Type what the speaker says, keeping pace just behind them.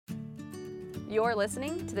You're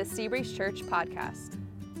listening to the Seabreeze Church podcast.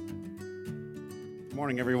 Good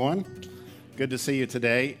morning, everyone. Good to see you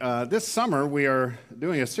today. This summer, we are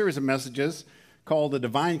doing a series of messages called The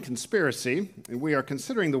Divine Conspiracy, and we are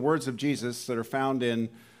considering the words of Jesus that are found in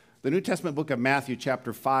the New Testament book of Matthew,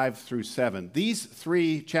 chapter 5 through 7. These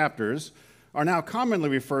three chapters are now commonly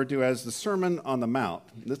referred to as the Sermon on the Mount.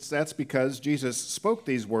 That's because Jesus spoke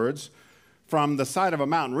these words from the side of a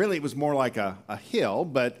mountain. Really, it was more like a hill,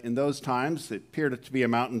 but in those times, it appeared to be a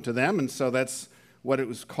mountain to them, and so that's what it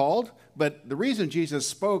was called. But the reason Jesus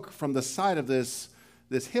spoke from the side of this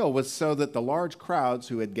hill was so that the large crowds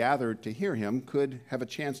who had gathered to hear him could have a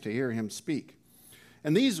chance to hear him speak.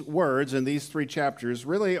 And these words in these three chapters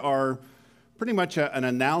really are pretty much an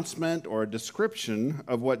announcement or a description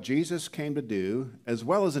of what Jesus came to do, as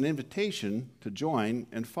well as an invitation to join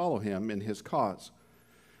and follow him in his cause.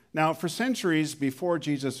 Now, for centuries before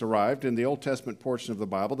Jesus arrived in the Old Testament portion of the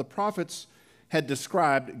Bible, the prophets had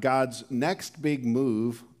described God's next big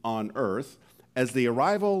move on earth as the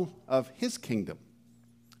arrival of his kingdom,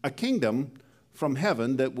 a kingdom from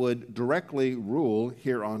heaven that would directly rule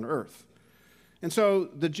here on earth. And so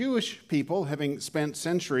the Jewish people, having spent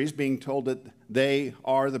centuries being told that they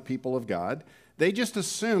are the people of God, they just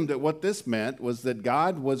assumed that what this meant was that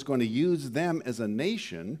God was going to use them as a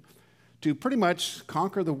nation to pretty much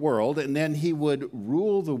conquer the world, and then he would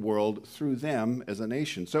rule the world through them as a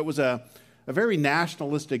nation. So it was a very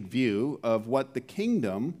nationalistic view of what the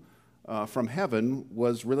kingdom from heaven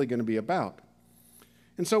was really going to be about.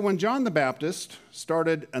 And so when John the Baptist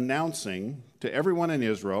started announcing to everyone in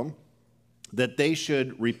Israel that they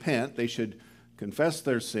should repent, they should confess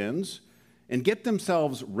their sins, and get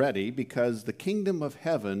themselves ready because the kingdom of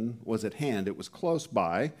heaven was at hand, it was close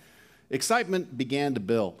by, excitement began to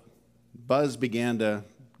build. Buzz began to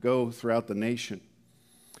go throughout the nation.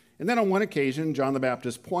 And then on one occasion, John the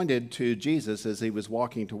Baptist pointed to Jesus as he was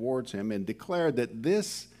walking towards him and declared that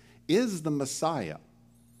this is the Messiah.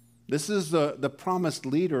 This is the promised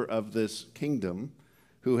leader of this kingdom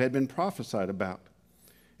who had been prophesied about.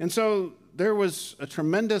 And so there was a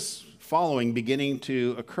tremendous following beginning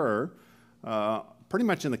to occur, pretty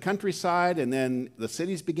much in the countryside, and then the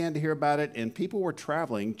cities began to hear about it, and people were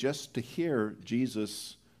traveling just to hear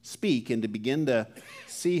Jesus speak and to begin to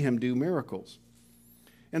see him do miracles.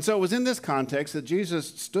 And so it was in this context that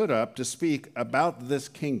Jesus stood up to speak about this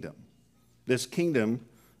kingdom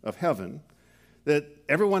of heaven, that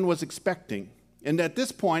everyone was expecting. And at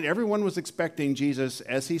this point, everyone was expecting Jesus,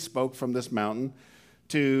 as he spoke from this mountain,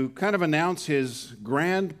 to kind of announce his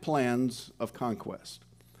grand plans of conquest.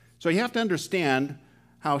 So you have to understand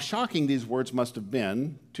how shocking these words must have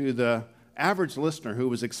been to the average listener who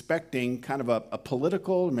was expecting kind of a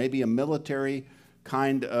political, maybe a military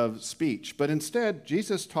kind of speech. But instead,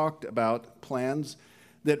 Jesus talked about plans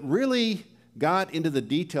that really got into the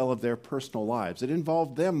detail of their personal lives. It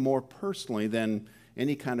involved them more personally than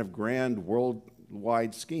any kind of grand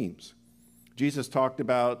worldwide schemes. Jesus talked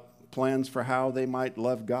about plans for how they might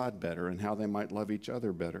love God better and how they might love each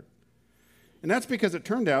other better. And that's because it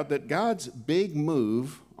turned out that God's big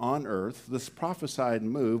move on earth, this prophesied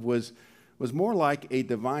move, was more like a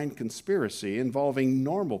divine conspiracy involving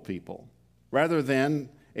normal people rather than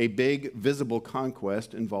a big visible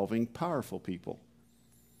conquest involving powerful people.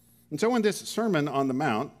 And so in this Sermon on the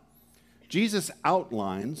Mount, Jesus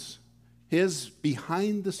outlines his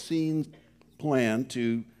behind-the-scenes plan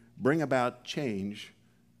to bring about change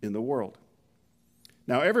in the world.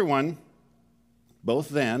 Now, everyone, both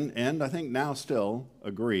then and I think now still,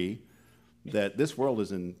 agree that this world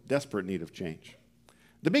is in desperate need of change.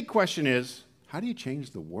 The big question is, how do you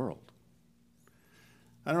change the world?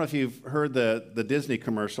 I don't know if you've heard the Disney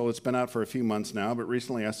commercial. It's been out for a few months now, but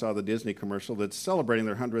recently I saw the Disney commercial that's celebrating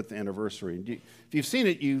their 100th anniversary. If you've seen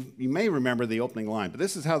it, you may remember the opening line, but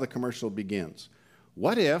this is how the commercial begins.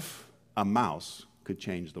 What if a mouse could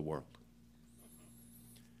change the world?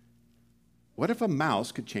 What if a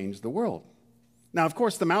mouse could change the world? Now, of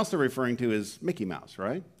course, the mouse they're referring to is Mickey Mouse,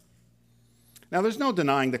 right? Now, there's no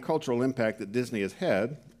denying the cultural impact that Disney has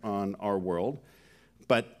had on our world,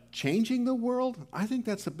 but changing the world, I think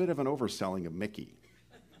that's a bit of an overselling of Mickey.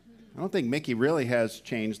 I don't think Mickey really has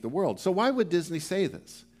changed the world. So why would Disney say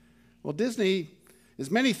this? Well, Disney is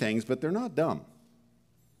many things, but they're not dumb.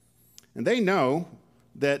 And they know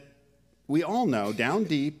that we all know down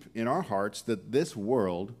deep in our hearts that this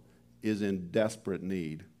world is in desperate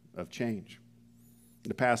need of change.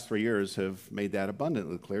 The past 3 years have made that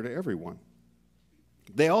abundantly clear to everyone.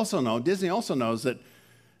 Disney also knows that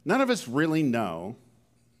none of us really know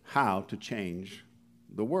how to change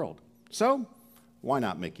the world. So, why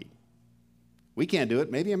not Mickey? We can't do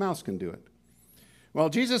it, maybe a mouse can do it. Well,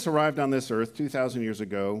 Jesus arrived on this earth 2,000 years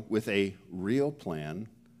ago with a real plan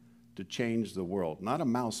to change the world, not a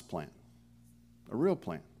mouse plan, a real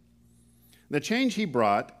plan. The change he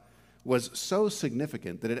brought was so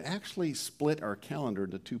significant that it actually split our calendar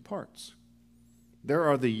into two parts. There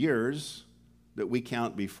are the years that we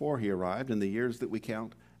count before he arrived and the years that we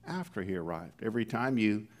count after he arrived. Every time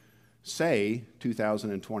you say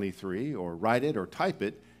 2023 or write it or type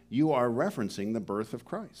it, you are referencing the birth of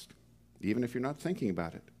Christ, even if you're not thinking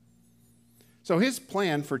about it. So his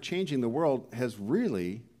plan for changing the world has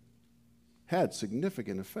really had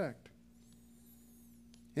significant effect.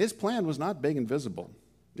 His plan was not big and visible.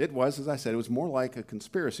 It was, as I said, it was more like a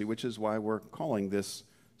conspiracy, which is why we're calling this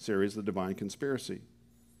series The Divine Conspiracy.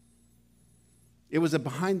 It was a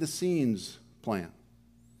behind-the-scenes plan.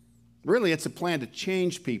 Really, it's a plan to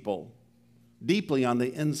change people deeply on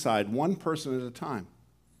the inside, one person at a time.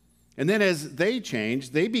 And then as they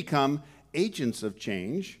change, they become agents of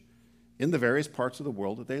change in the various parts of the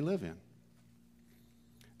world that they live in.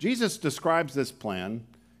 Jesus describes this plan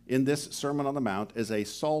in this Sermon on the Mount as a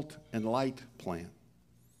salt and light plan.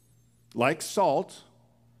 Like salt,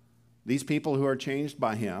 these people who are changed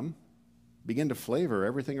by him begin to flavor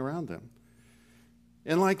everything around them.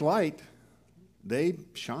 And like light, they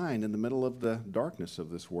shine in the middle of the darkness of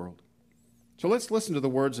this world. So let's listen to the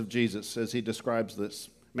words of Jesus as he describes this.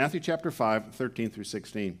 Matthew chapter 5, 13 through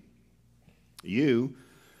 16. You,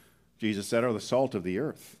 Jesus said, are the salt of the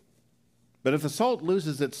earth. But if the salt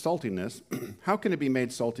loses its saltiness, how can it be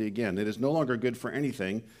made salty again? It is no longer good for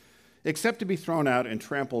anything except to be thrown out and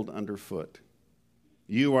trampled underfoot.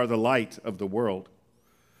 You are the light of the world.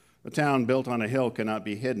 A town built on a hill cannot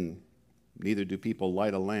be hidden. Neither do people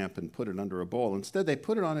light a lamp and put it under a bowl. Instead, they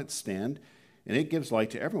put it on its stand, and it gives light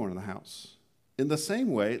to everyone in the house. In the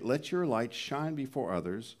same way, let your light shine before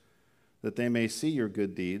others, that they may see your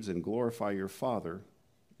good deeds and glorify your Father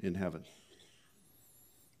in heaven.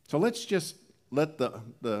 So let's just let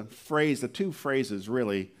the two phrases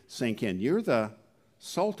really sink in. You're the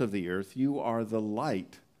salt of the earth. You are the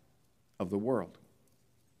light of the world.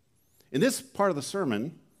 In this part of the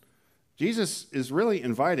sermon, Jesus is really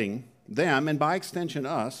inviting them, and by extension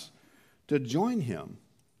us, to join him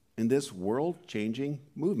in this world-changing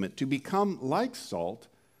movement, to become like salt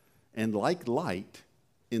and like light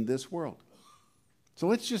in this world. So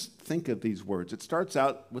let's just think of these words. It starts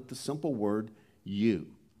out with the simple word, you.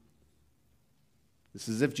 This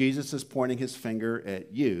is as if Jesus is pointing his finger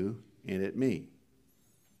at you and at me.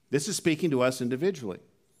 This is speaking to us individually.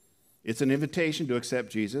 It's an invitation to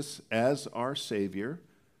accept Jesus as our Savior,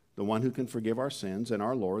 the one who can forgive our sins, and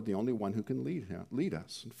our Lord, the only one who can lead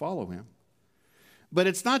us and follow him. But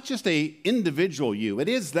it's not just an individual you. It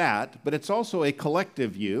is that, but it's also a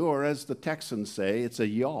collective you, or as the Texans say, it's a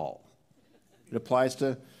y'all. It applies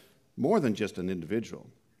to more than just an individual.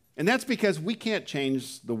 And that's because we can't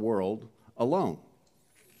change the world alone.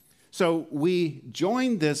 So we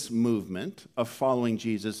join this movement of following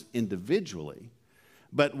Jesus individually,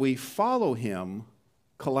 but we follow him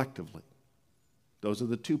collectively. Those are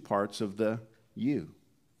the two parts of the you.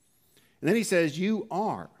 And then he says, you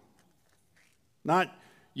are. Not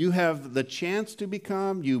you have the chance to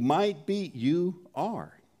become, you might be, you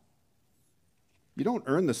are. You don't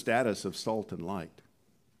earn the status of salt and light.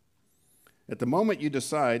 At the moment you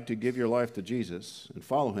decide to give your life to Jesus and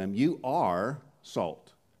follow him, you are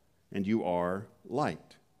salt and you are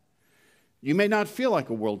light. You may not feel like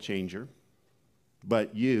a world changer,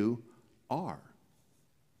 but you are.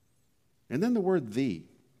 And then the word thee.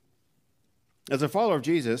 As a follower of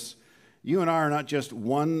Jesus, you and I are not just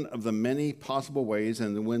one of the many possible ways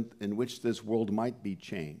in which this world might be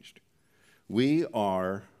changed. We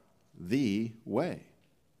are the way,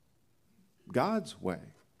 God's way.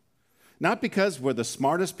 Not because we're the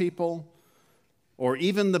smartest people or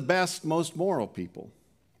even the best, most moral people,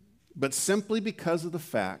 but simply because of the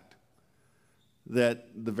fact that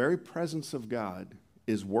the very presence of God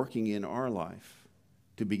is working in our life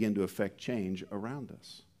to begin to affect change around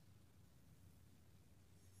us.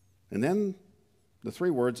 And then the three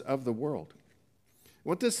words of the world.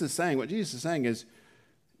 What this is saying, what Jesus is saying is,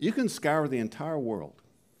 you can scour the entire world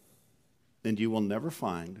and you will never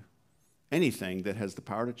find anything that has the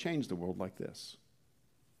power to change the world like this.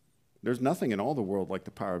 There's nothing in all the world like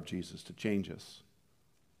the power of Jesus to change us.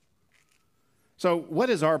 So what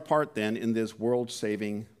is our part then in this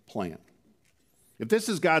world-saving plan? If this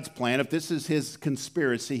is God's plan, if this is his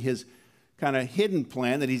conspiracy, his kind of hidden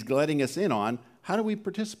plan that he's letting us in on, how do we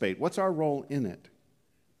participate? What's our role in it?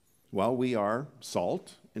 Well, we are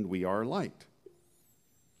salt and we are light.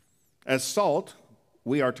 As salt,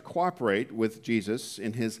 we are to cooperate with Jesus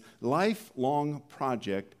in his lifelong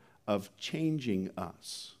project of changing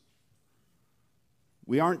us.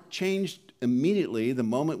 We aren't changed immediately the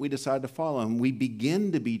moment we decide to follow him. We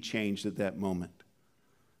begin to be changed at that moment.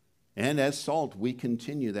 And as salt, we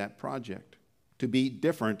continue that project to be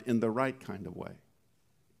different in the right kind of way.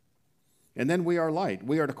 And then we are light.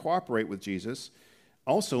 We are to cooperate with Jesus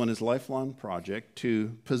also in his lifelong project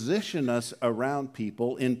to position us around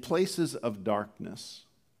people in places of darkness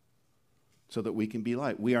so that we can be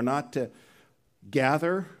light. We are not to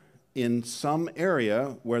gather in some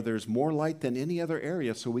area where there's more light than any other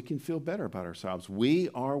area so we can feel better about ourselves. We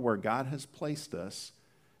are where God has placed us,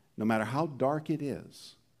 no matter how dark it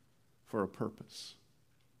is, for a purpose,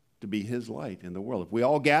 to be his light in the world. If we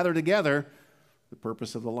all gather together, the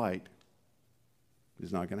purpose of the light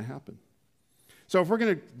is not going to happen. So if we're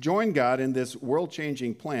going to join God in this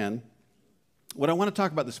world-changing plan, what I want to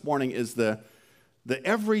talk about this morning is the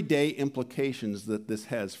everyday implications that this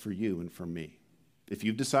has for you and for me. If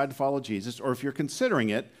you've decided to follow Jesus, or if you're considering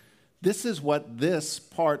it, this is what this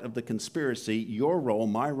part of the conspiracy, your role,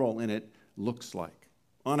 my role in it, looks like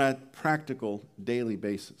on a practical daily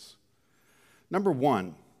basis. Number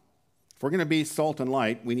one, if we're going to be salt and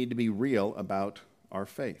light, we need to be real about our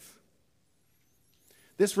faith.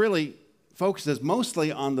 This really focuses mostly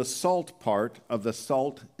on the salt part of the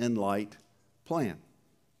salt and light plan.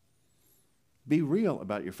 Be real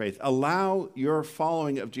about your faith. Allow your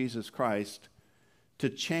following of Jesus Christ to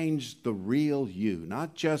change the real you,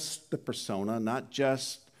 not just the persona, not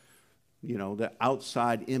just, the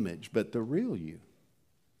outside image, but the real you.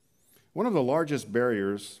 One of the largest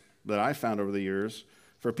barriers that I found over the years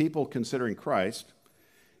for people considering Christ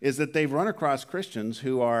is that they've run across Christians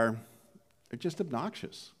who are just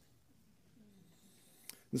obnoxious.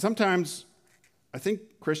 And sometimes I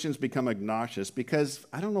think Christians become obnoxious because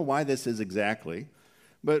I don't know why this is exactly,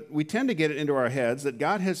 but we tend to get it into our heads that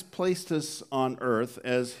God has placed us on earth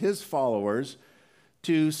as his followers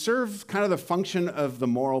to serve kind of the function of the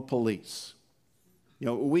moral police.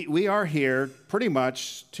 We are here pretty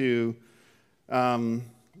much to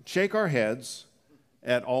shake our heads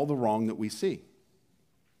at all the wrong that we see.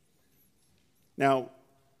 Now,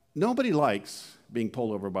 nobody likes being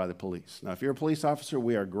pulled over by the police. Now, if you're a police officer,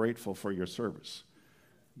 we are grateful for your service.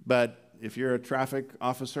 But if you're a traffic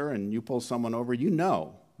officer and you pull someone over,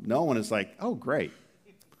 no one is like, oh, great,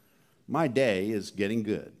 my day is getting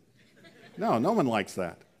good. No one likes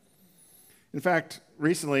that. In fact,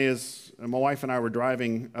 recently, as my wife and I were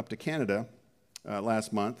driving up to Canada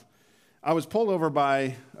last month, I was pulled over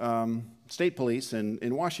by state police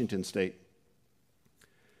in Washington State.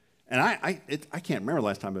 And I can't remember the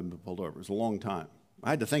last time I've been pulled over. It was a long time. I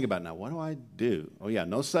had to think about it now. What do I do? Oh, yeah,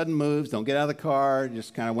 no sudden moves. Don't get out of the car.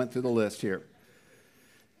 Just kind of went through the list here.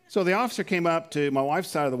 So the officer came up to my wife's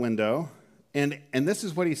side of the window, and this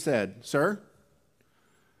is what he said. Sir,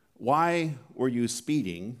 why were you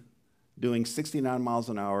speeding doing 69 miles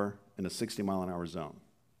an hour in a 60-mile-an-hour zone?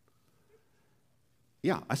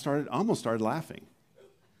 Yeah, I almost started laughing.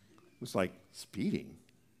 It was like, speeding?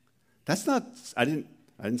 That's not, I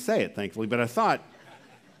didn't say it, thankfully, but I thought,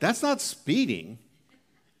 that's not speeding.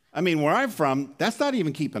 I mean, where I'm from, that's not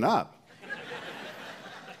even keeping up.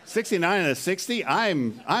 69 and a 60,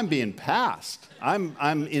 I'm being passed. I'm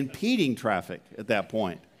impeding traffic at that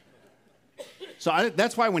point. So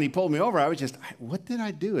that's why when he pulled me over, I was just, what did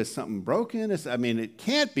I do? Is something broken? It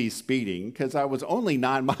can't be speeding because I was only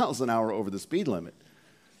 9 miles an hour over the speed limit.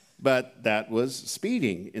 But that was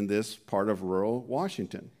speeding in this part of rural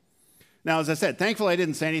Washington. Now, as I said, thankfully I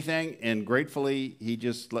didn't say anything, and gratefully he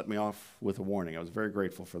just let me off with a warning. I was very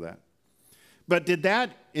grateful for that. But did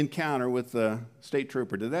that encounter with the state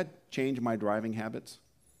trooper, did that change my driving habits?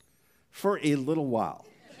 For a little while,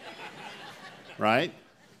 right?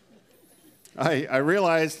 I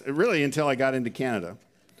realized, really until I got into Canada.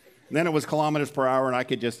 And then it was kilometers per hour, and I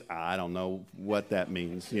could I don't know what that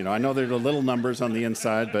means. I know there are little numbers on the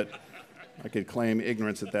inside, but I could claim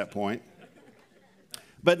ignorance at that point.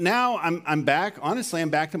 But now I'm back, honestly,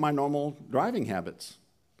 I'm back to my normal driving habits.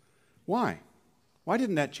 Why? Why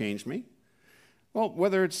didn't that change me? Well,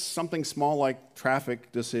 whether it's something small like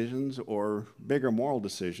traffic decisions or bigger moral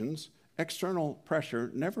decisions, external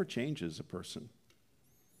pressure never changes a person.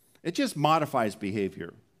 It just modifies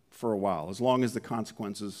behavior for a while, as long as the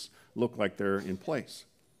consequences look like they're in place.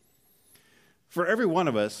 For every one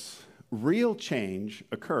of us, real change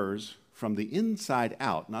occurs from the inside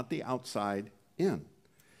out, not the outside in.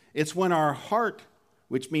 It's when our heart,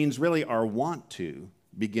 which means really our want to,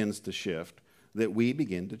 begins to shift, that we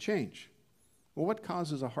begin to change. Well, what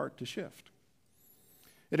causes a heart to shift?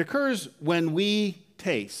 It occurs when we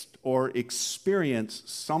taste or experience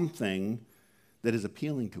something that is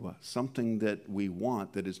appealing to us, something that we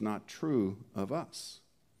want that is not true of us.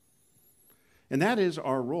 And that is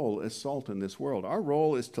our role as salt in this world. Our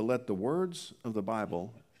role is to let the words of the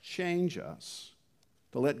Bible change us,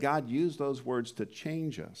 to let God use those words to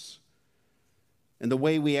change us and the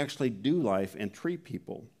way we actually do life and treat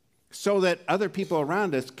people, so that other people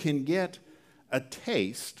around us can get a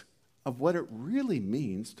taste of what it really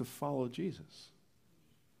means to follow Jesus.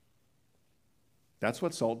 That's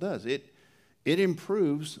what salt does. It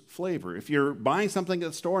improves flavor. If you're buying something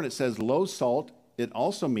at the store and it says low salt, it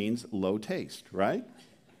also means low taste, right?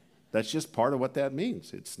 That's just part of what that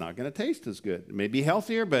means. It's not going to taste as good. It may be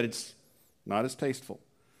healthier, but it's not as tasteful.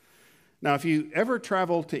 Now, if you ever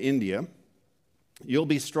travel to India, you'll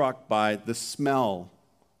be struck by the strong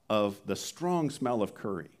smell of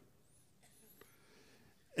curry.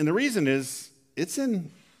 And the reason is,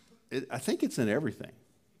 I think it's in everything.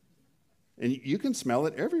 And you can smell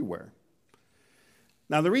it everywhere.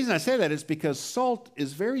 Now, the reason I say that is because salt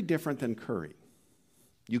is very different than curry.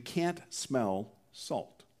 You can't smell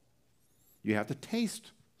salt. You have to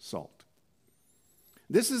taste salt.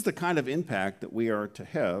 This is the kind of impact that we are to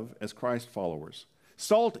have as Christ followers.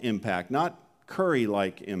 Salt impact, not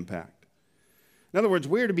curry-like impact. In other words,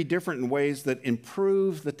 we're to be different in ways that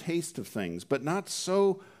improve the taste of things, but not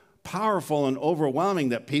so powerful and overwhelming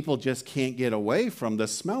that people just can't get away from the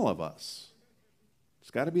smell of us.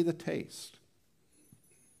 It's got to be the taste.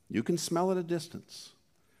 You can smell at a distance,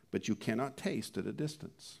 but you cannot taste at a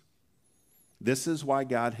distance. This is why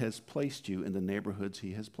God has placed you in the neighborhoods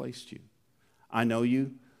He has placed you. I know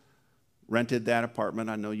you rented that apartment.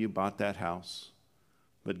 I know you bought that house.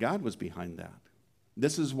 But God was behind that.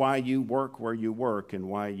 This is why you work where you work and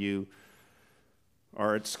why you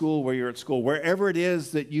are at school where you're at school. Wherever it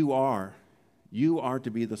is that you are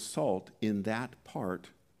to be the salt in that part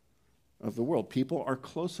of the world. People are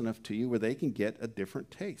close enough to you where they can get a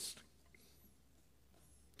different taste.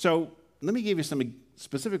 So let me give you some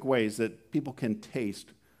specific ways that people can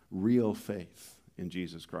taste real faith in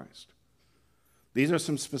Jesus Christ. These are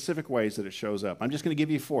some specific ways that it shows up. I'm just going to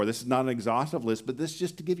give you 4. This is not an exhaustive list, but this is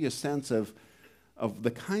just to give you a sense of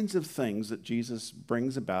the kinds of things that Jesus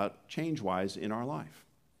brings about change-wise in our life.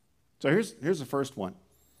 So here's the first one.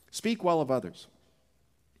 Speak well of others.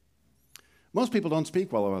 Most people don't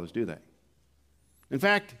speak well of others, do they? In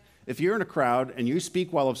fact, if you're in a crowd and you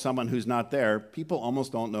speak well of someone who's not there, people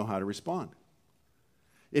almost don't know how to respond.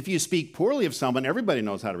 If you speak poorly of someone, everybody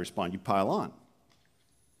knows how to respond. You pile on.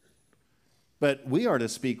 But we are to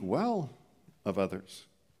speak well of others,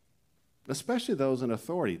 especially those in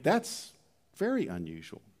authority. That's very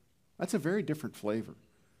unusual. That's a very different flavor.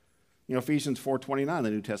 You know, Ephesians 4:29,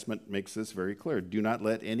 the New Testament makes this very clear. Do not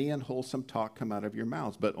let any unwholesome talk come out of your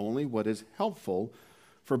mouths, but only what is helpful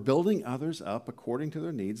for building others up according to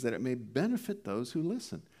their needs, that it may benefit those who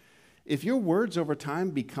listen. If your words over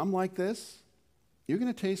time become like this, you're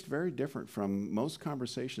going to taste very different from most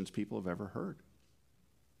conversations people have ever heard.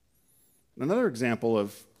 Another example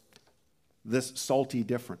of this salty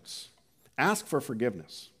difference: ask for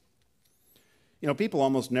forgiveness. You know, people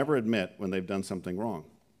almost never admit when they've done something wrong.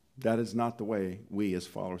 That is not the way we as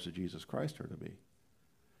followers of Jesus Christ are to be.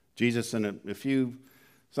 Jesus, in a few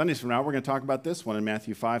Sundays from now, we're going to talk about this one in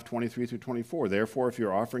Matthew 5:23-24. Therefore, if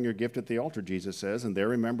you're offering your gift at the altar, Jesus says, and there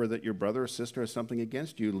remember that your brother or sister has something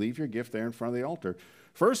against you, leave your gift there in front of the altar.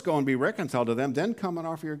 First go and be reconciled to them, then come and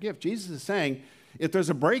offer your gift. Jesus is saying, if there's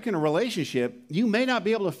a break in a relationship, you may not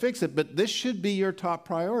be able to fix it, but this should be your top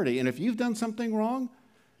priority. And if you've done something wrong,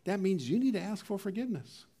 that means you need to ask for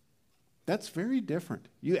forgiveness. That's very different.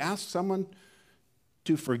 You ask someone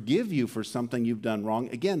to forgive you for something you've done wrong.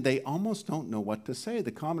 Again, they almost don't know what to say.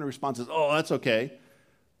 The common response is, oh, that's okay.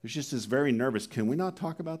 There's just this very nervous, can we not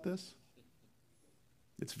talk about this?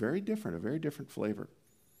 It's very different, a very different flavor.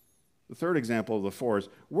 The third example of the 4 is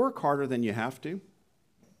work harder than you have to.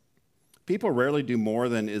 People rarely do more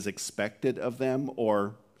than is expected of them,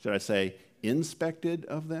 or should I say, inspected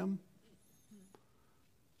of them.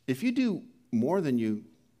 If you do more than you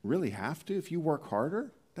really have to, if you work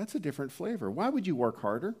harder, that's a different flavor. Why would you work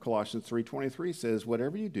harder? Colossians 3:23 says,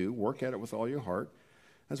 whatever you do, work at it with all your heart,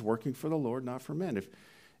 as working for the Lord, not for men.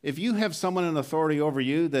 If you have someone in authority over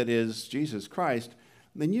you that is Jesus Christ,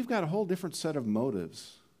 then you've got a whole different set of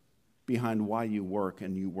motives behind why you work,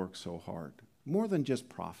 and you work so hard. More than just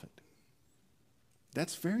profit.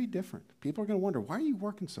 That's very different. People are going to wonder, why are you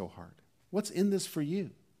working so hard? What's in this for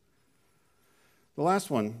you? The last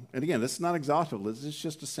one, and again, this is not exhaustive list, this is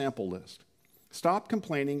just a sample list. Stop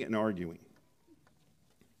complaining and arguing.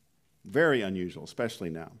 Very unusual, especially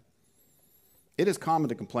now. It is common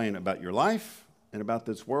to complain about your life and about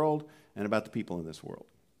this world and about the people in this world.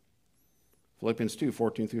 Philippians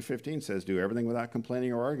 2:14-15 says, do everything without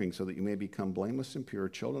complaining or arguing, so that you may become blameless and pure,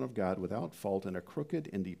 children of God, without fault in a crooked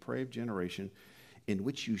and depraved generation, in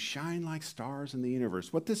which you shine like stars in the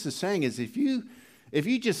universe. What this is saying is if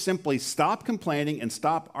you just simply stop complaining and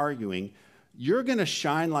stop arguing, you're going to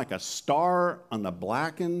shine like a star on the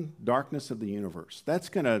blackened darkness of the universe. That's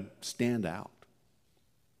going to stand out.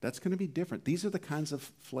 That's going to be different. These are the kinds of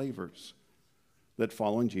flavors that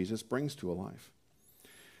following Jesus brings to a life.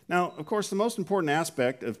 Now, of course, the most important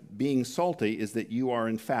aspect of being salty is that you are,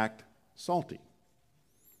 in fact, salty.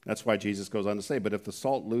 That's why Jesus goes on to say, but if the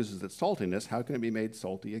salt loses its saltiness, how can it be made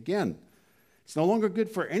salty again? It's no longer good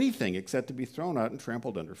for anything except to be thrown out and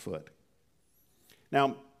trampled underfoot.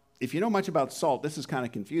 Now, if you know much about salt, this is kind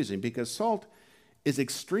of confusing because salt is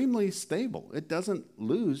extremely stable. It doesn't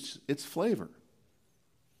lose its flavor.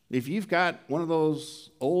 If you've got one of those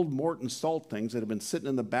old Morton salt things that have been sitting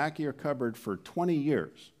in the back of your cupboard for 20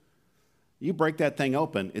 years, you break that thing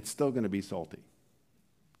open, it's still going to be salty.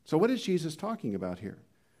 So what is Jesus talking about here?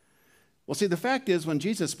 Well, see, the fact is when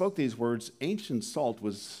Jesus spoke these words, ancient salt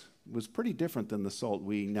was pretty different than the salt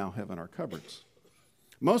we now have in our cupboards.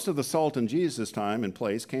 Most of the salt in Jesus' time and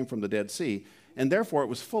place came from the Dead Sea, and therefore it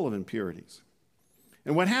was full of impurities.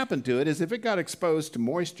 And what happened to it is if it got exposed to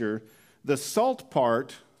moisture, the salt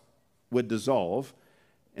part would dissolve,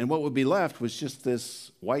 and what would be left was just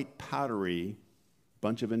this white powdery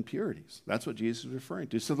bunch of impurities. That's what Jesus is referring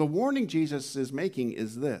to. So the warning Jesus is making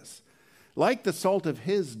is this. Like the salt of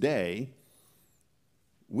his day,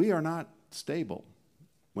 we are not stable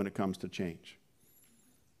when it comes to change.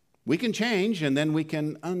 We can change and then we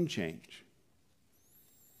can unchange.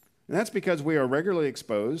 And that's because we are regularly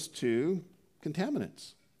exposed to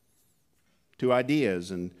contaminants, to ideas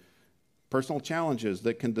and personal challenges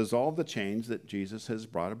that can dissolve the change that Jesus has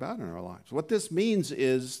brought about in our lives. What this means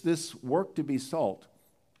is this work to be salt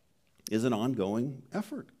is an ongoing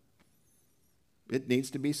effort. It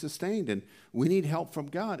needs to be sustained, and we need help from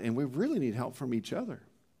God, and we really need help from each other.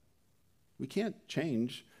 We can't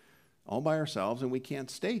change all by ourselves, and we can't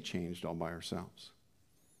stay changed all by ourselves.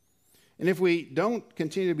 And if we don't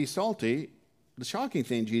continue to be salty, the shocking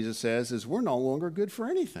thing Jesus says is we're no longer good for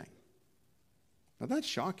anything. Now that's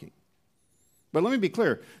shocking. But let me be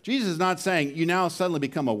clear. Jesus is not saying you now suddenly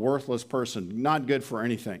become a worthless person, not good for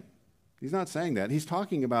anything. He's not saying that. He's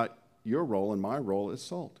talking about your role and my role as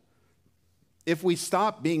salt. If we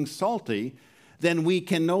stop being salty, then we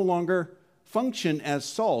can no longer function as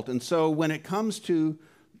salt. And so when it comes to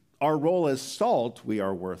our role as salt, we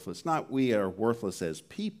are worthless. Not we are worthless as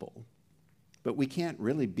people, but we can't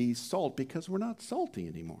really be salt because we're not salty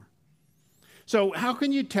anymore. So how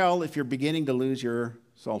can you tell if you're beginning to lose your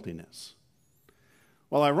saltiness?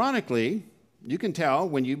 Well, ironically, you can tell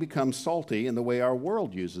when you become salty in the way our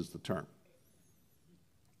world uses the term.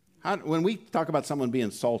 When we talk about someone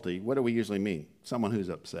being salty, what do we usually mean? Someone who's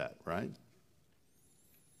upset, right?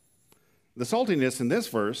 The saltiness in this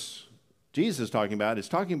verse Jesus is talking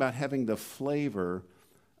about having the flavor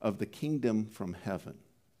of the kingdom from heaven.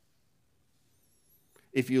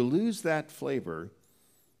 If you lose that flavor,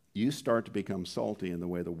 you start to become salty in the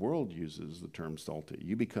way the world uses the term salty.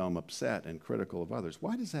 You become upset and critical of others.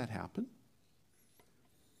 Why does that happen?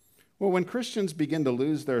 Well, when Christians begin to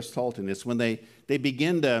lose their saltiness, when they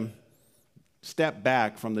begin to step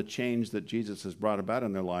back from the change that Jesus has brought about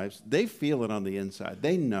in their lives, they feel it on the inside.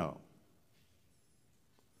 They know.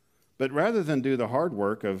 But rather than do the hard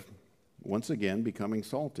work of, once again, becoming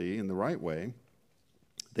salty in the right way,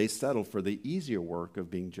 they settle for the easier work of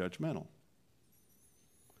being judgmental.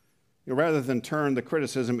 Rather than turn the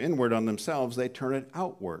criticism inward on themselves, they turn it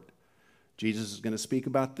outward. Jesus is going to speak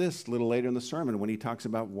about this a little later in the sermon when he talks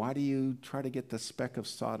about why do you try to get the speck of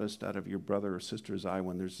sawdust out of your brother or sister's eye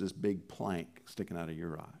when there's this big plank sticking out of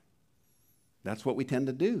your eye? That's what we tend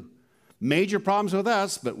to do. Major problems with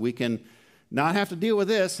us, but we can not have to deal with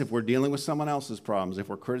this if we're dealing with someone else's problems, if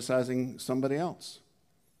we're criticizing somebody else.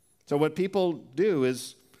 So what people do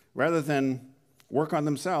is, rather than work on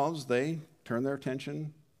themselves, they turn their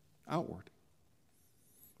attention outward.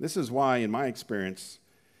 This is why, in my experience,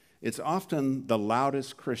 it's often the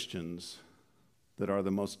loudest Christians that are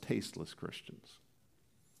the most tasteless Christians.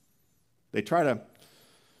 They try to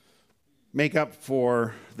make up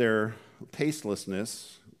for their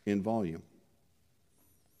tastelessness in volume.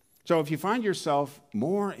 So if you find yourself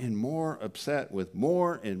more and more upset with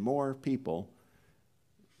more and more people,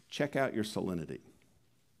 check out your salinity.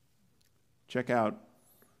 Check out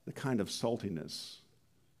the kind of saltiness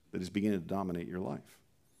that is beginning to dominate your life.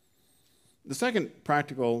 The second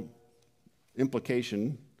practical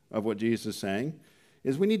implication of what Jesus is saying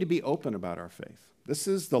is we need to be open about our faith. This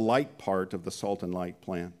is the light part of the salt and light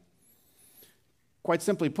plan. Quite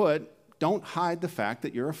simply put, don't hide the fact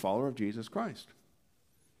that you're a follower of Jesus Christ.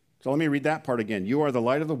 So let me read that part again. You are the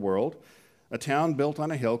light of the world. A town built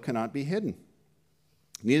on a hill cannot be hidden.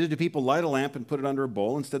 Neither do people light a lamp and put it under a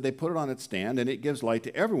bowl. Instead, they put it on its stand, and it gives light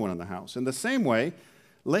to everyone in the house. In the same way,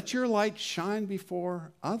 let your light shine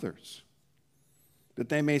before others, that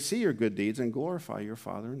they may see your good deeds and glorify your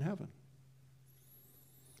Father in heaven.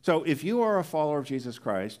 So if you are a follower of Jesus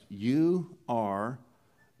Christ, you are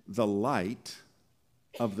the light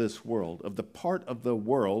of this world, of the part of the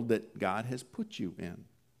world that God has put you in.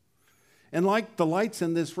 And like the lights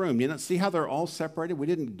in this room, see how they're all separated? We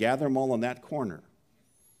didn't gather them all in that corner.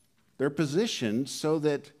 They're positioned so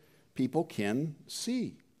that people can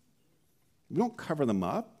see. You don't cover them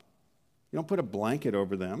up. You don't put a blanket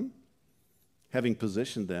over them. Having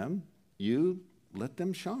positioned them, you let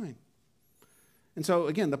them shine. And so,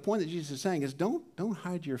 again, the point that Jesus is saying is don't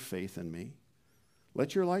hide your faith in me.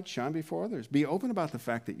 Let your light shine before others. Be open about the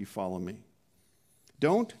fact that you follow me.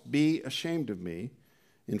 Don't be ashamed of me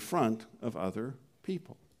in front of other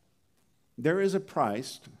people. There is a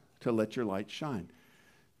price to let your light shine.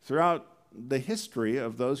 Throughout the history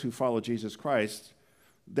of those who follow Jesus Christ,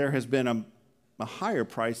 there has been a higher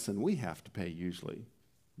price than we have to pay usually.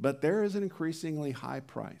 But there is an increasingly high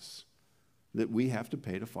price that we have to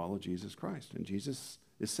pay to follow Jesus Christ. And Jesus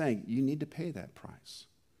is saying, you need to pay that price.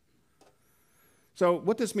 So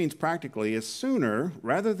what this means practically is sooner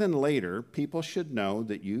rather than later, people should know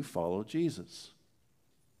that you follow Jesus.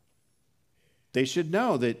 They should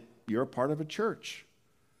know that you're a part of a church.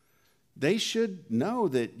 They should know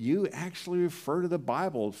that you actually refer to the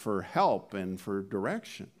Bible for help and for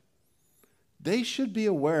direction. They should be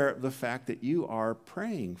aware of the fact that you are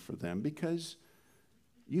praying for them because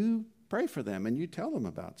you pray for them and you tell them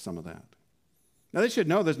about some of that. Now, they should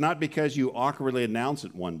know this not because you awkwardly announce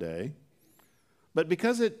it one day, but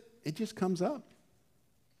because it just comes up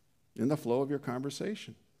in the flow of your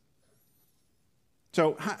conversation.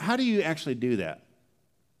 So how do you actually do that?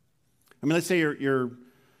 I mean, let's say you're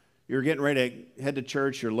getting ready to head to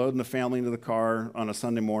church, you're loading the family into the car on a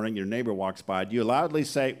Sunday morning, your neighbor walks by, do you loudly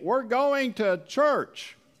say, "We're going to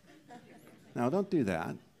church"? No, don't do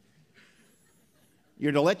that.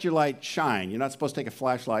 You're to let your light shine. You're not supposed to take a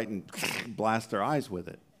flashlight and blast their eyes with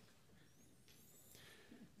it.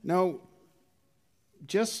 No,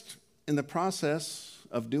 just in the process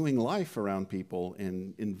of doing life around people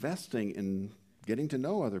and investing in getting to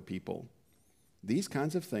know other people, these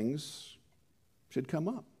kinds of things should come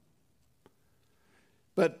up.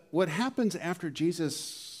 But what happens after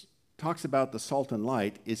Jesus talks about the salt and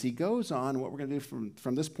light is he goes on, what we're going to do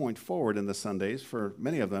from this point forward in the Sundays, for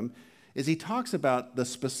many of them, is he talks about the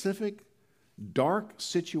specific dark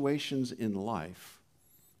situations in life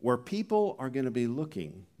where people are going to be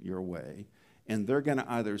looking your way and they're going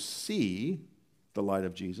to either see the light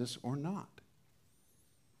of Jesus or not.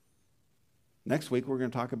 Next week, we're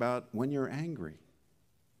going to talk about when you're angry.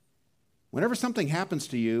 Whenever something happens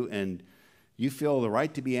to you and you feel the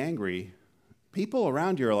right to be angry, people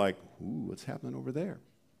around you are like, "Ooh, what's happening over there?"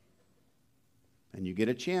 And you get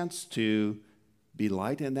a chance to be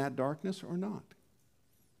light in that darkness or not.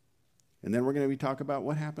 And then we're going to be talking about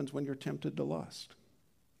what happens when you're tempted to lust.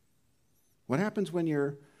 What happens when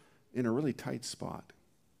you're in a really tight spot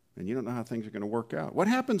and you don't know how things are going to work out? What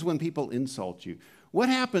happens when people insult you? What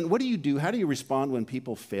do you do? How do you respond when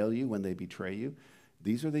people fail you, when they betray you?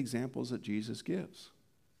 These are the examples that Jesus gives.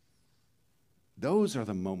 Those are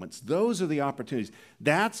the moments. Those are the opportunities.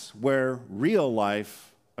 That's where real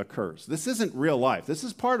life occurs. This isn't real life. This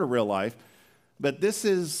is part of real life, but this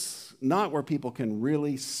is not where people can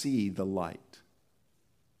really see the light.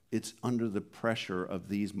 It's under the pressure of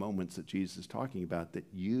these moments that Jesus is talking about that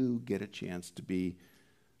you get a chance to be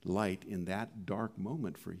light in that dark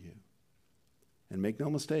moment for you. And make no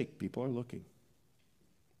mistake, people are looking.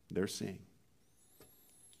 They're seeing.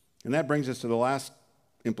 And that brings us to the last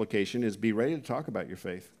implication, is be ready to talk about your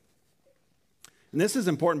faith. And this is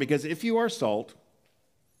important because if you are salt,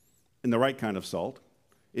 and the right kind of salt,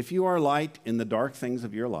 if you are light in the dark things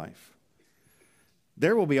of your life,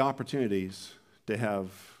 there will be opportunities to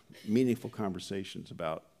have meaningful conversations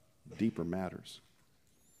about deeper matters.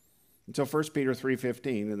 And so 1 Peter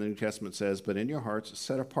 3:15 in the New Testament says, "But in your hearts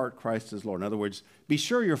set apart Christ as Lord." In other words, be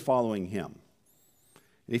sure you're following him.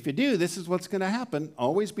 And if you do, this is what's going to happen.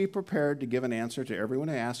 Always be prepared to give an answer to everyone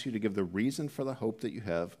who asks you to give the reason for the hope that you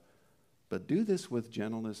have, but do this with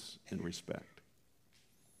gentleness and respect.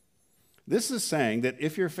 This is saying that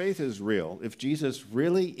if your faith is real, if Jesus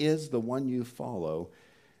really is the one you follow,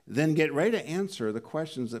 then get ready to answer the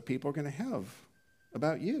questions that people are going to have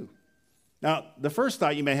about you. Now, the first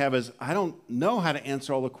thought you may have is, I don't know how to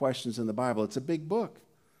answer all the questions in the Bible. It's a big book.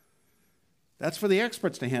 That's for the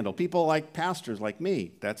experts to handle. People like pastors like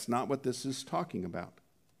me. That's not what this is talking about.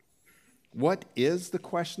 What is the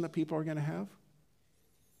question that people are going to have?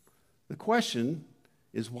 The question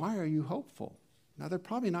is, why are you hopeful? Now, they're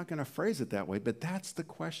probably not going to phrase it that way, but that's the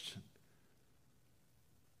question.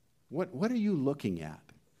 What are you looking at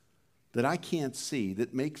that I can't see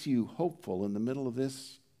that makes you hopeful in the middle of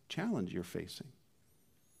this challenge you're facing?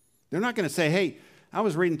 They're not going to say, hey, I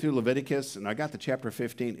was reading through Leviticus and I got to chapter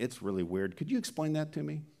 15. It's really weird. Could you explain that to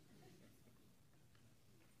me?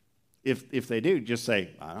 If they do, just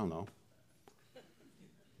say, I don't know.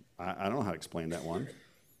 I don't know how to explain that one.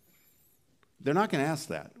 They're not going to ask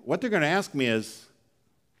that. What they're going to ask me is,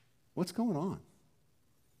 what's going on?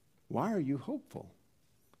 Why are you hopeful?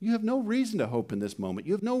 You have no reason to hope in this moment.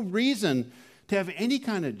 You have no reason to have any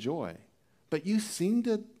kind of joy, but you seem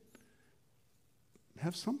to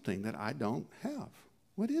have something that I don't have.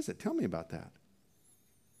 What is it? Tell me about that.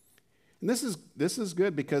 And this is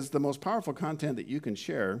good because the most powerful content that you can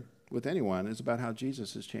share with anyone is about how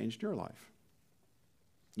Jesus has changed your life.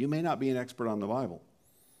 You may not be an expert on the Bible,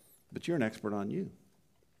 but you're an expert on you.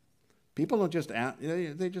 People don't just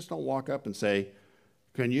they just don't walk up and say,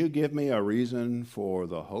 can you give me a reason for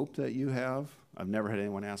the hope that you have? I've never had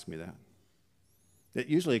anyone ask me that. It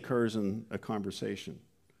usually occurs in a conversation.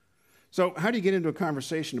 So how do you get into a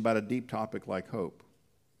conversation about a deep topic like hope?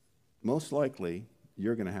 Most likely,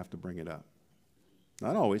 you're going to have to bring it up.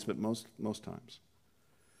 Not always, but most times.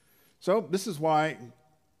 So this is why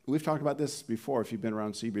we've talked about this before if you've been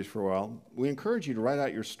around Seabreeze for a while. We encourage you to write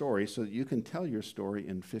out your story so that you can tell your story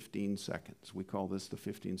in 15 seconds. We call this the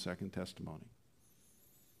 15-second testimony.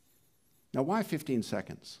 Now, why 15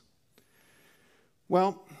 seconds?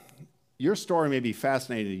 Well, your story may be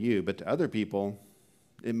fascinating to you, but to other people,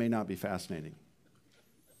 it may not be fascinating.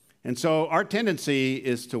 And so our tendency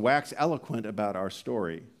is to wax eloquent about our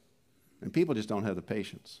story, and people just don't have the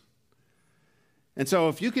patience. And so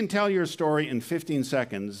if you can tell your story in 15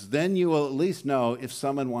 seconds, then you will at least know if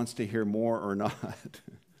someone wants to hear more or not.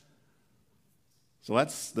 So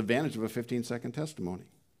that's the advantage of a 15-second testimony.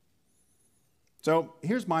 So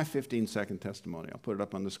here's my 15-second testimony. I'll put it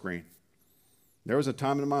up on the screen. There was a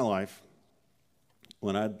time in my life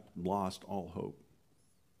when I'd lost all hope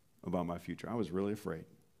about my future. I was really afraid.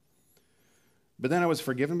 But then I was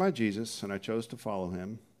forgiven by Jesus, and I chose to follow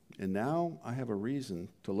him. And now I have a reason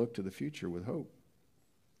to look to the future with hope.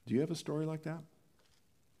 Do you have a story like that?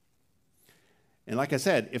 And like I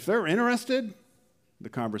said, if they're interested, the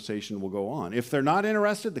conversation will go on. If they're not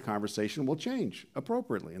interested, the conversation will change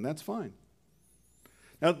appropriately, and that's fine.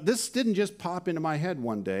 Now, this didn't just pop into my head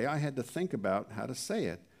one day. I had to think about how to say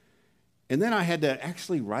it. And then I had to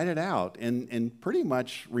actually write it out and pretty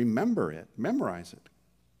much remember it, memorize it.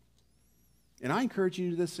 And I encourage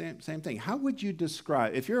you to do the same thing. How would you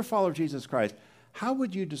describe, if you're a follower of Jesus Christ, how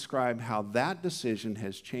would you describe how that decision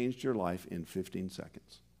has changed your life in 15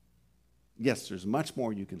 seconds? Yes, there's much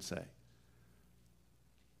more you can say.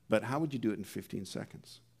 But how would you do it in 15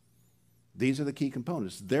 seconds? These are the key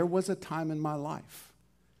components. There was a time in my life.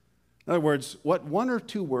 In other words, what one or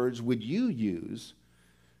two words would you use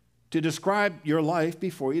to describe your life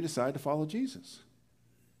before you decide to follow Jesus?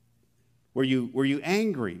 Were you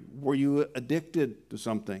angry? Were you addicted to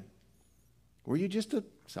something? Were you just a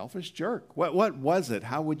selfish jerk? What was it?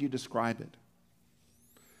 How would you describe it?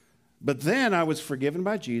 But then I was forgiven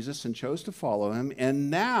by Jesus and chose to follow him, and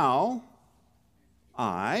now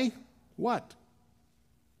what?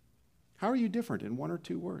 How are you different in one or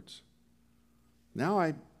two words? Now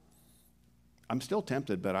I'm still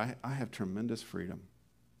tempted, but I have tremendous freedom.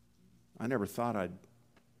 I never thought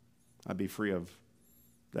I'd be free of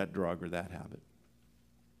that drug or that habit.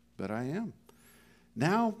 But I am.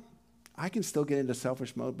 Now, I can still get into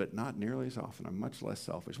selfish mode, but not nearly as often. I'm much less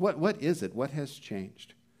selfish. What is it? What has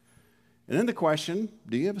changed? And then the question,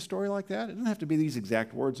 do you have a story like that? It doesn't have to be these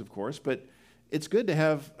exact words, of course, but it's good to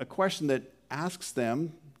have a question that asks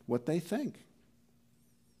them what they think.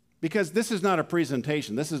 Because this is not a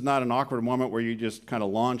presentation. This is not an awkward moment where you just kind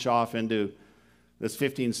of launch off into this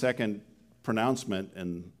 15-second pronouncement,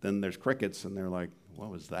 and then there's crickets, and they're like, what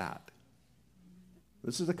was that?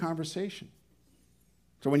 This is a conversation.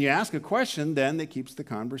 So when you ask a question, then it keeps the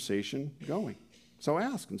conversation going. So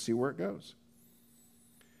ask and see where it goes.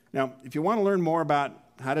 Now, if you want to learn more about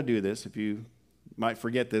how to do this, if you might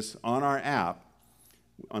forget this, on our app,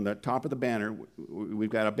 on the top of the banner, we've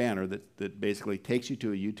got a banner that basically takes you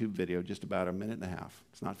to a YouTube video, just about a minute and a half.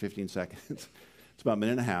 It's not 15 seconds. It's about a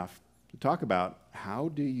minute and a half to talk about how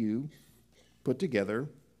do you put together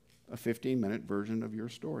a 15-minute version of your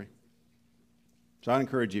story. So I'd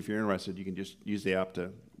encourage you, if you're interested, you can just use the app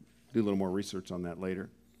to do a little more research on that later.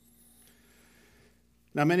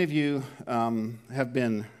 Now, many of you have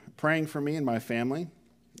been praying for me and my family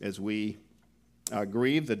as we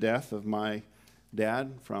grieve the death of my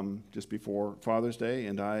dad from just before Father's Day,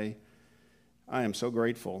 and I am so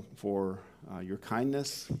grateful for your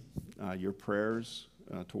kindness, your prayers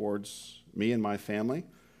towards me and my family.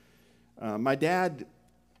 My dad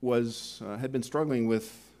had been struggling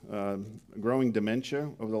with growing dementia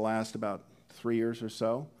over the last about 3 years or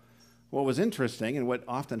so. What was interesting, and what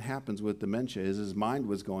often happens with dementia, is his mind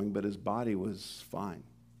was going, but his body was fine.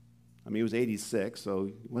 I mean, he was 86, so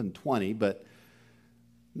he wasn't 20, but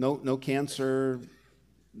no cancer,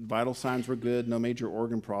 vital signs were good, no major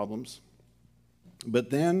organ problems. But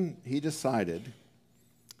then he decided,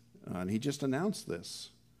 and he just announced this,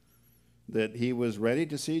 that he was ready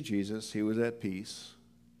to see Jesus, he was at peace,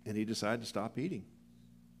 and he decided to stop eating.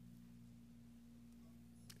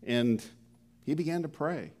 And he began to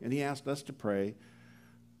pray, and he asked us to pray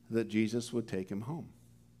that Jesus would take him home.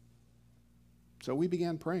 So we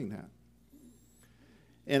began praying that.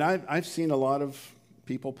 And I've seen a lot of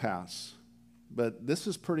people pass, but this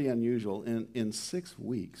is pretty unusual. In 6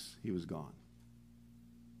 weeks, he was gone.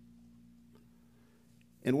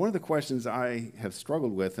 And one of the questions I have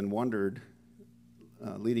struggled with and wondered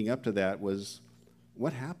leading up to that was,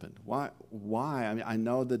 what happened? Why? I mean, I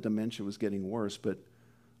know the dementia was getting worse, but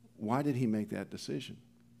why did he make that decision?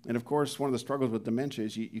 And of course, one of the struggles with dementia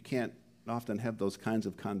is you can't often have those kinds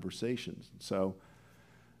of conversations.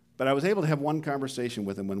 But I was able to have one conversation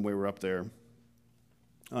with him when we were up there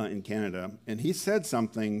in Canada, and he said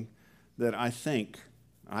something that I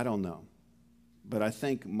don't know, but I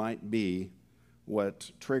think might be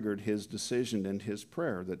what triggered his decision and his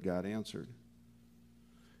prayer that God answered.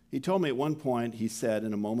 He told me at one point, he said,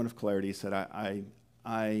 in a moment of clarity, he said,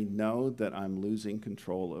 I know that I'm losing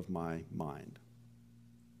control of my mind.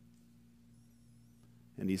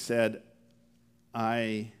 And he said,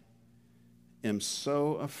 I am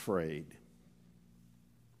so afraid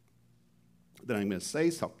that I'm going to say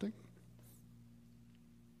something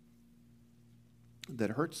that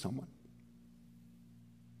hurts someone.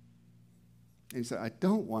 And he said, I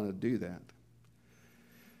don't want to do that.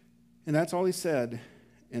 And that's all he said.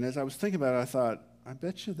 And as I was thinking about it, I thought, I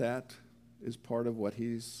bet you that is part of what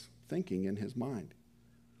he's thinking in his mind.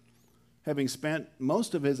 Having spent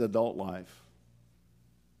most of his adult life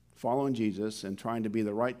following Jesus and trying to be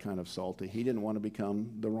the right kind of salty, he didn't want to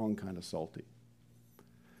become the wrong kind of salty.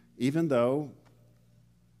 Even though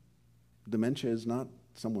dementia is not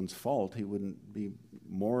someone's fault, he wouldn't be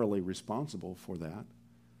morally responsible for that.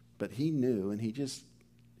 But he knew, and he just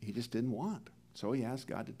didn't want. So he asked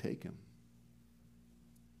God to take him.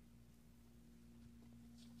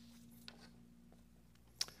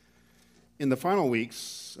 In the final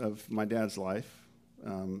weeks of my dad's life,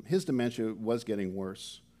 his dementia was getting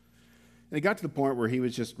worse. And it got to the point where he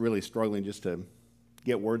was just really struggling just to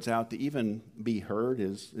get words out, to even be heard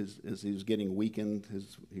as he was getting weakened.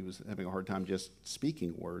 He was having a hard time just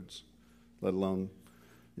speaking words, let alone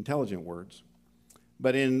intelligent words.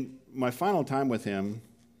 But in my final time with him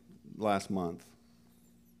last month,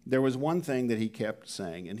 there was one thing that he kept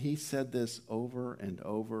saying, and he said this over and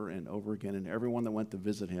over and over again, and everyone that went to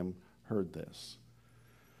visit him heard this.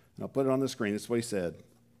 And I'll put it on the screen. This is what he said.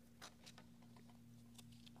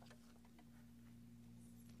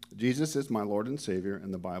 Jesus is my Lord and Savior,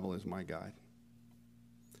 and the Bible is my guide.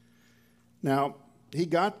 Now, he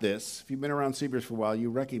got this. If you've been around Seabreeze for a while, you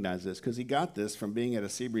recognize this, because he got this from being at a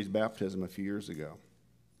Seabreeze baptism a few years ago.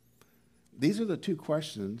 These are the two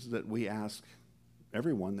questions that we ask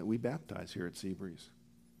everyone that we baptize here at Seabreeze,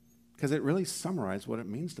 because it really summarizes what it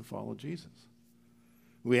means to follow Jesus.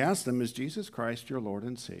 We ask them, is Jesus Christ your Lord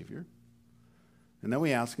and Savior? And then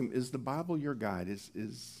we ask him, is the Bible your guide?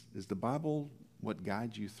 Is the Bible what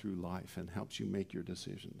guides you through life and helps you make your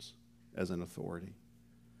decisions as an authority?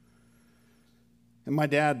 And my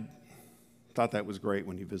dad thought that was great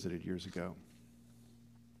when he visited years ago.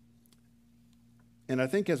 And I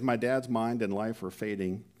think as my dad's mind and life were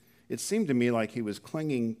fading, it seemed to me like he was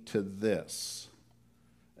clinging to this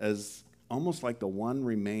as almost like the one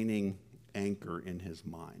remaining anchor in his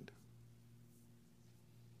mind.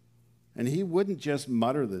 And he wouldn't just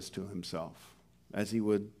mutter this to himself as he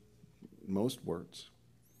would most words.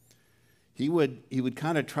 He would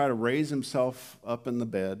kind of try to raise himself up in the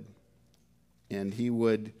bed, and he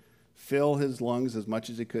would fill his lungs as much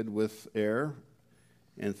as he could with air,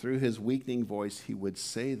 and through his weakening voice he would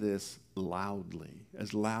say this loudly,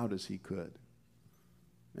 as loud as he could.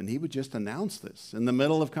 And he would just announce this in the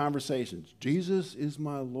middle of conversations. Jesus is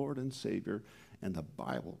my Lord and Savior, and the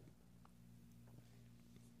Bible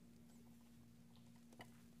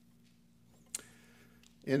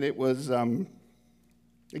And it was,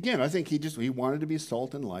 again, I think he wanted to be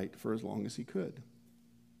salt and light for as long as he could.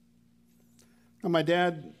 Now, my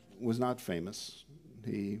dad was not famous.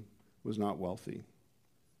 He was not wealthy.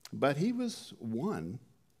 But he was one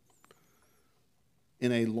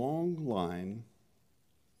in a long line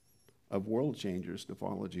of world changers to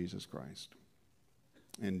follow Jesus Christ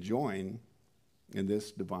and join in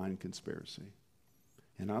this divine conspiracy.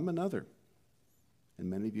 And I'm another. And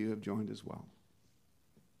many of you have joined as well.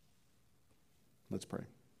 Let's pray.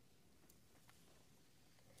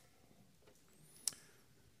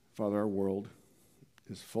 Father, our world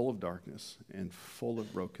is full of darkness and full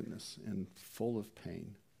of brokenness and full of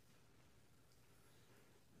pain.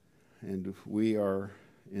 And we are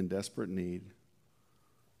in desperate need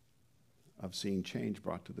of seeing change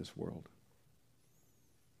brought to this world.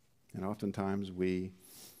 And oftentimes we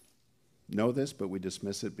know this, but we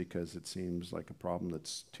dismiss it because it seems like a problem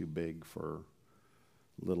that's too big for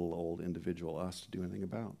little old individual us to do anything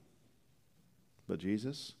about. But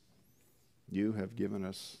Jesus, you have given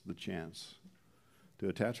us the chance to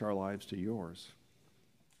attach our lives to yours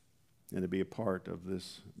and to be a part of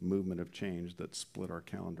this movement of change that split our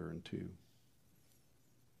calendar in two.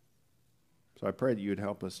 So I pray that you would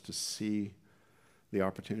help us to see the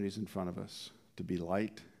opportunities in front of us, to be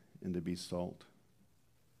light and to be salt.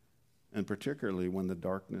 And particularly when the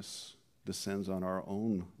darkness descends on our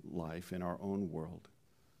own life, in our own world,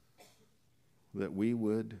 that we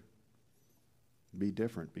would be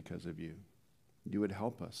different because of you. You would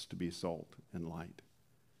help us to be salt and light.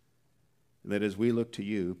 That as we look to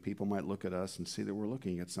you, people might look at us and see that we're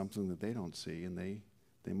looking at something that they don't see, and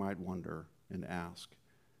they might wonder and ask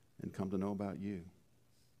and come to know about you.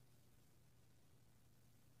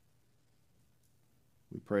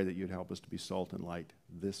 We pray that you'd help us to be salt and light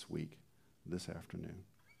this week, this afternoon.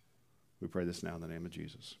 We pray this now in the name of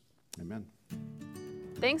Jesus. Amen.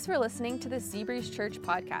 Thanks for listening to the Seabreeze Church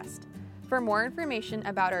podcast. For more information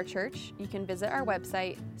about our church, you can visit our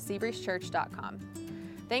website, seabreezechurch.com.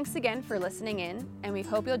 Thanks again for listening in, and we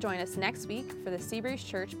hope you'll join us next week for the Seabreeze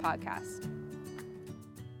Church podcast.